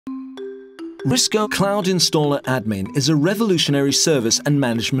RISCO Cloud Installer Admin is a revolutionary service and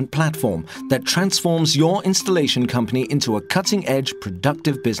management platform that transforms your installation company into a cutting-edge,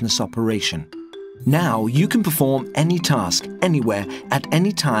 productive business operation. Now you can perform any task, anywhere, at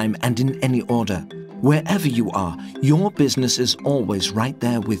any time and in any order. Wherever you are, your business is always right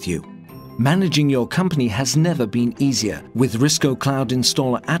there with you. Managing your company has never been easier. With RISCO Cloud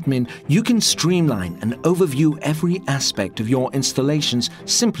Installer Admin, you can streamline and overview every aspect of your installations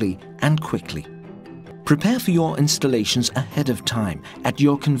simply and quickly. Prepare for your installations ahead of time, at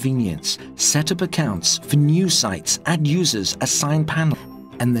your convenience. Set up accounts for new sites, add users, assign panels,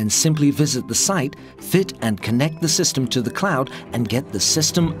 and then simply visit the site, fit and connect the system to the cloud, and get the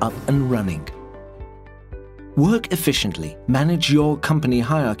system up and running. Work efficiently, manage your company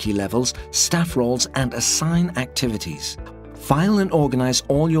hierarchy levels, staff roles, and assign activities. File and organize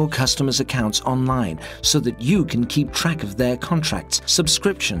all your customers' accounts online so that you can keep track of their contracts,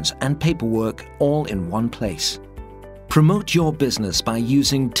 subscriptions, and paperwork all in one place. Promote your business by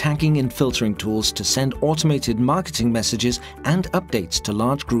using tagging and filtering tools to send automated marketing messages and updates to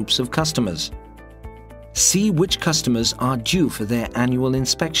large groups of customers. See which customers are due for their annual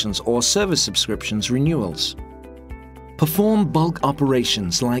inspections or service subscriptions renewals. Perform bulk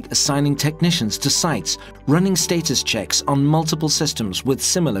operations like assigning technicians to sites, running status checks on multiple systems with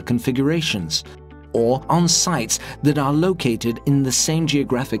similar configurations, or on sites that are located in the same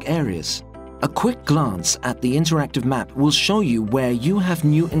geographic areas. A quick glance at the interactive map will show you where you have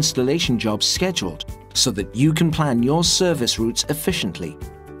new installation jobs scheduled, so that you can plan your service routes efficiently.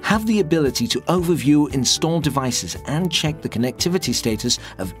 Have the ability to overview installed devices and check the connectivity status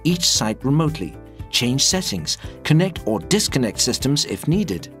of each site remotely, change settings, connect or disconnect systems if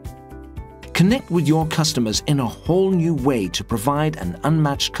needed. Connect with your customers in a whole new way to provide an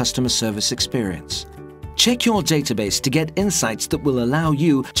unmatched customer service experience. Check your database to get insights that will allow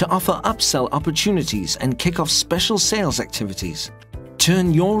you to offer upsell opportunities and kick off special sales activities.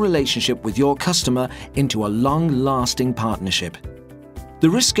 Turn your relationship with your customer into a long-lasting partnership. The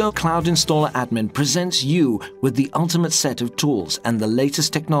RISCO Cloud Installer Admin presents you with the ultimate set of tools and the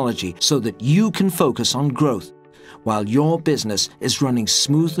latest technology so that you can focus on growth while your business is running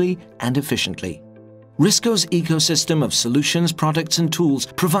smoothly and efficiently. RISCO's ecosystem of solutions, products, and tools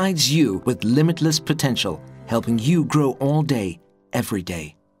provides you with limitless potential, helping you grow all day, every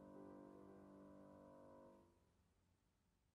day.